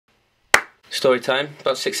Story time.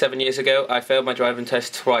 About 6-7 years ago, I failed my driving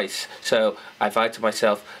test twice. So I vowed to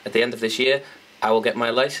myself, at the end of this year, I will get my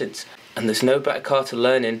licence. And there's no better car to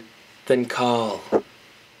learn in than Carl.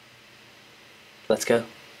 Let's go.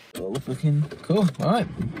 Oh, looking cool. Alright.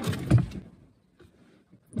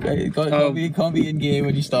 Okay, it can't be in gear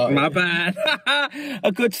when you start. My bad.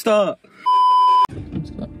 A good start.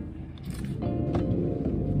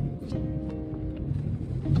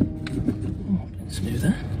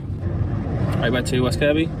 Smoother. Right, back to West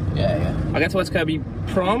Kirby? Yeah. I'll get to West Kirby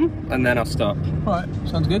prom and then I'll stop. Alright,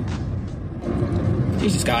 sounds good.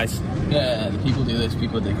 Jesus, guys. Yeah, the people do this,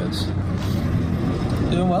 people are dickheads.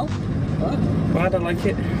 Doing well? Alright. Glad I like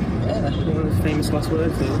it. Yeah. One of the famous last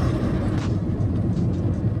words.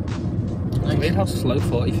 It's weird how slow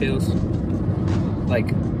 40 feels.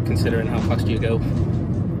 Like, considering how fast you go.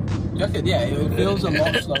 Yeah, it feels a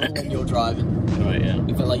lot slower when you're driving. Right, yeah.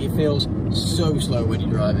 It feels so slow when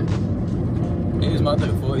you're driving. It is mad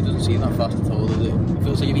though, 40 doesn't seem that fast at all, does it? It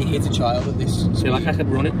feels like if you hit a child at this speed. Feel like I could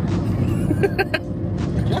run it.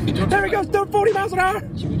 There he goes, doing 40 miles an hour!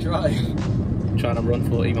 Should we try? Trying to run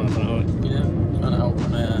 40 miles an hour. Yeah, trying to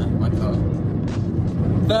outrun my car.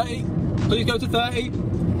 30, please go to 30.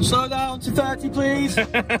 Slow down to 30, please.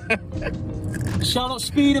 I shall not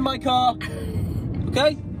speed in my car.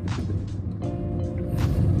 Okay?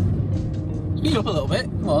 Speed up a little bit.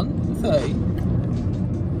 Come on, 30.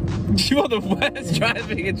 You are the worst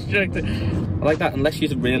driving instructor. I like that. Unless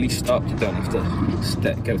you're really stopped, you don't have to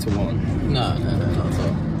go to 1. No, not at all.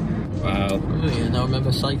 Wow. Oh, yeah, now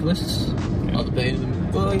remember cyclists? Not debating them.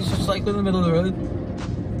 Well, he's just cycling in the middle of the road.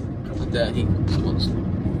 And someone's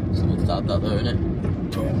dabbed that though, innit?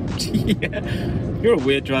 Yeah. You're a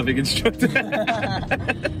weird driving instructor.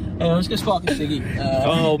 I'm just gonna spark a ciggy.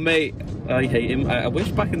 Oh, mate. I hate him. I wish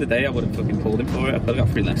back in the day I would have fucking pulled him for it. I could have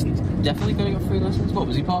got free lessons. Definitely could have got free lessons. What,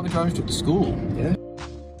 was he part of a driving instructor school? Yeah.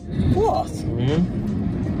 What?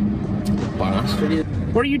 Bastard.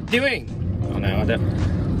 What are you doing? Oh no, I don't.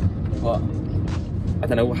 What? I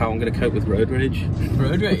don't know how I'm going to cope with road rage.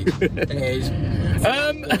 Road rage? It is.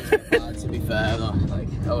 To be fair, though, like,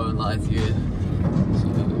 I won't lie to you.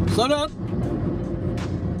 Slow down!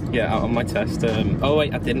 Yeah, on my test. Oh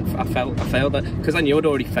wait, I didn't. I failed that because I knew I'd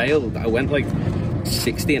already failed. I went like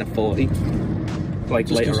 60 and a 40. Like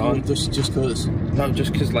just later on. Just cause. No,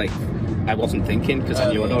 just because like I wasn't thinking because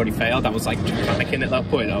I knew I'd already failed. I was like panicking at that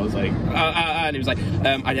point. I was like, and he was like,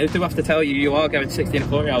 I do have to tell you, you are going 60 and a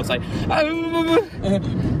 40. I was like,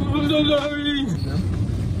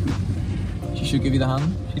 She should give you the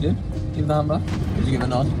hand. She did. Give the hand back. Did you give a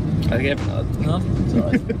nod? I gave a nod. Nod? It's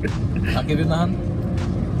alright. I'll give him the hand.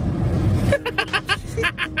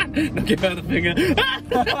 I'll give her the finger.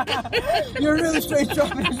 You're a really strange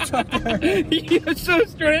driving instructor. You're so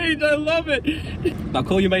strange, I love it. Now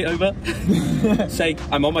call your mate over. Say,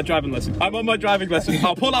 I'm on my driving lesson. I'm on my driving lesson.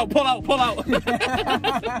 I'll pull out.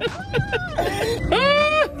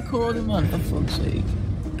 Record him, man, for fuck's sake.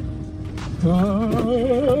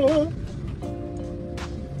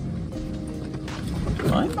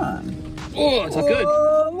 My man. Oh, it's not good.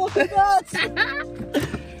 Oh, look at that.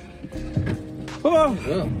 Oh. I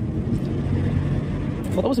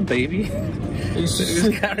thought that was a baby. It's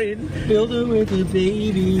carrying. Builder with a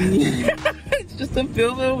baby. It's just a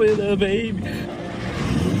builder with a baby.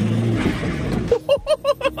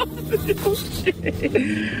 Oh shit.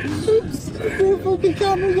 Oops. The fucking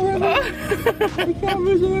cameras are everywhere. The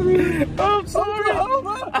cameras are everywhere. I'm sorry.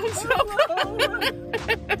 I'm sorry.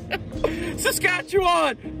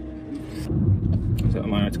 Saskatchewan. Is that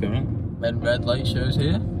my right to go around? Then red light shows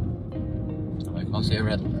here. I can't see a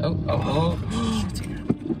red light. Oh.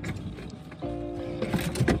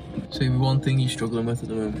 So give me one thing you're struggling with at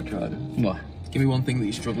the moment, driving. What? Give me one thing that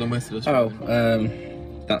you're struggling with.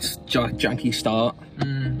 That's janky start.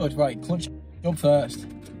 Oh, right, clutch up first.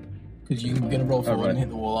 Because you're going to roll forward and hit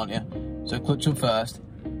the wall, aren't you? So clutch up first.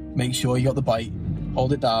 Make sure you got the bite.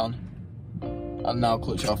 Hold it down. And now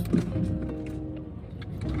clutch off.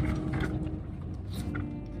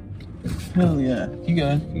 Hell yeah. Keep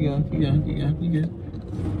going.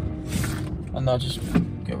 And now just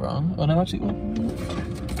go around. Oh no, actually.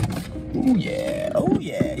 Oh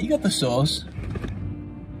yeah. You got the sauce.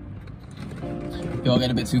 You are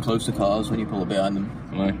getting a bit too close to cars when you pull up behind them.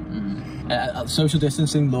 Right. Social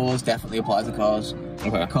distancing laws definitely apply to cars.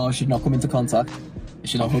 Okay. Cars should not come into contact. They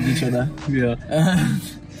should not hug each other. Yeah.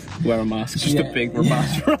 Wear a mask. It's just a big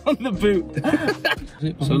mask around the boot.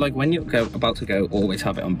 So like when you're about to go, always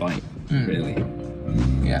have it on bite. Really.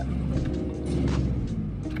 Yeah.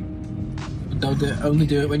 Only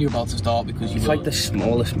do it when you're about to start because it's like the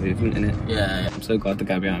smallest movement in it. Yeah. I'm so glad the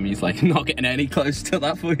guy behind me is like not getting any close to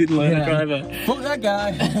that fucking learner driver. Fuck that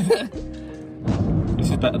guy.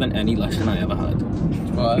 This is better than any lesson I ever had.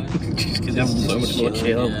 Why? Just because you have so much more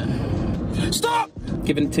chill. Yeah. Stop!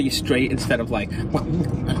 Giving it to you straight instead of like.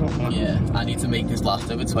 Yeah, I need to make this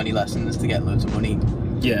last over 20 lessons to get loads of money.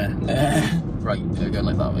 Yeah. Right, go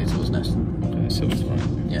like that way towards nest. Okay, so it's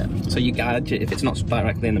fine. Yeah. So you gouge it, if it's not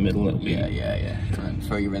directly in the middle, it'll be. Yeah. And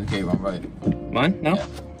throw your indicate on right. Mine? No? Yeah.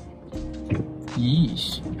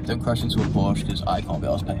 Yeesh. Don't crash into a Porsche because I can't be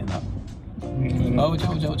arsed paying that. Oh, watch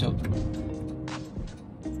out.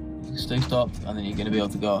 Stay stopped and then you're going to be able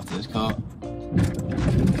to go after this car.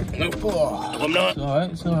 Nope. Oh, I'm not.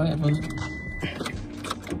 It's alright. Everyone's...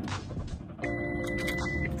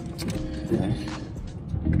 Okay.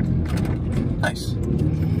 Nice.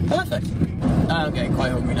 Perfect. I'm getting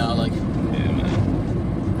quite hungry now, like. Yeah,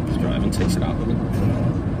 man. Just driving takes it out of me.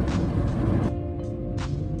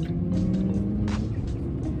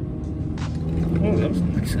 Oh, that was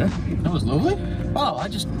nice, huh? That was lovely. Wow, I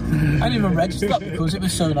didn't even register that because it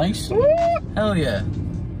was so nice. Hell yeah.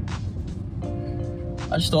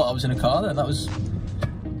 I just thought I was in a car then, that was...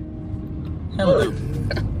 Hello.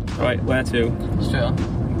 Right, where to? Straight on.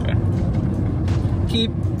 Okay.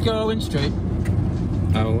 Keep going straight.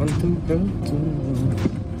 I want to go to...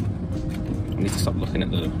 I need to stop looking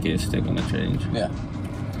at the gear stick when I change. Yeah.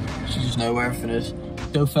 Should just know where everything is.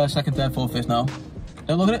 Go first, second, third, fourth, fifth now.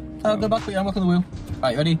 Don't look at it. I'll go back, but I'm looking at the wheel.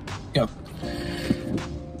 Right, ready? Go.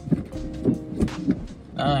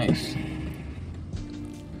 Nice.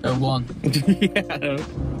 Go one. Yeah.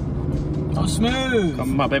 Oh, smooth.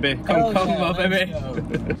 Come on, baby. Come on, baby.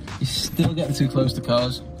 You're still getting too close to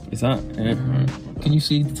cars. Is that? Yeah. Can you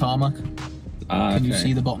see the tarmac? Can you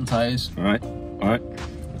see the bottom tyres? Alright.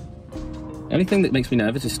 The only thing that makes me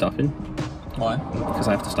nervous is stopping. Why? Because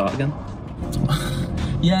I have to start again.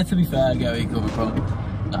 Yeah, to be fair, I get where you're coming from.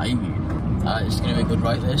 It's going to be a good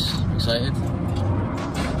ride, this. Excited.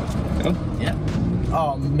 Go. Yeah.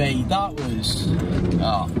 Oh, mate, that was...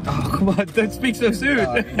 Oh, come on, don't speak so soon.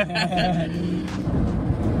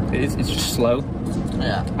 It's just slow.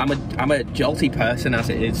 Yeah. I'm a jolty person as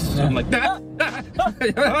it is. So I'm like,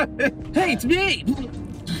 hey, it's me.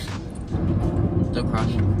 Don't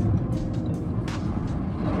crash.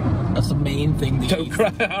 That's the main thing that Don't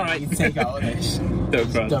crash. All right. you take out of this.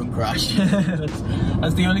 Don't crash.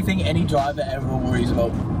 That's the only thing any driver ever worries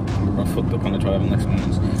about. I fucked up on the driving lesson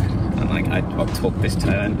once, and like I took this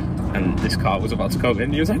turn, and this car was about to come in.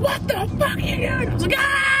 And he was like, "What the fuck are you doing?" I was like,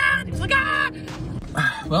 "Ah!" He was like,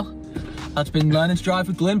 "Ah!" Well, that's been learning to drive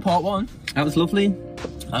with Glyn, part 1. That was lovely.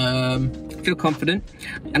 I feel confident.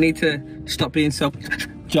 I need to stop being so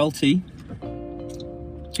jolty.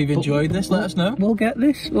 If you've enjoyed this, let us know. We'll get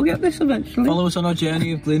this. We'll get this eventually. Follow us on our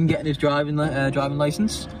journey of Glyn getting his driving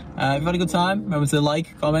license. If you've had a good time, remember to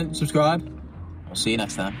like, comment, subscribe. I'll see you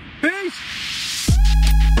next time. Peace.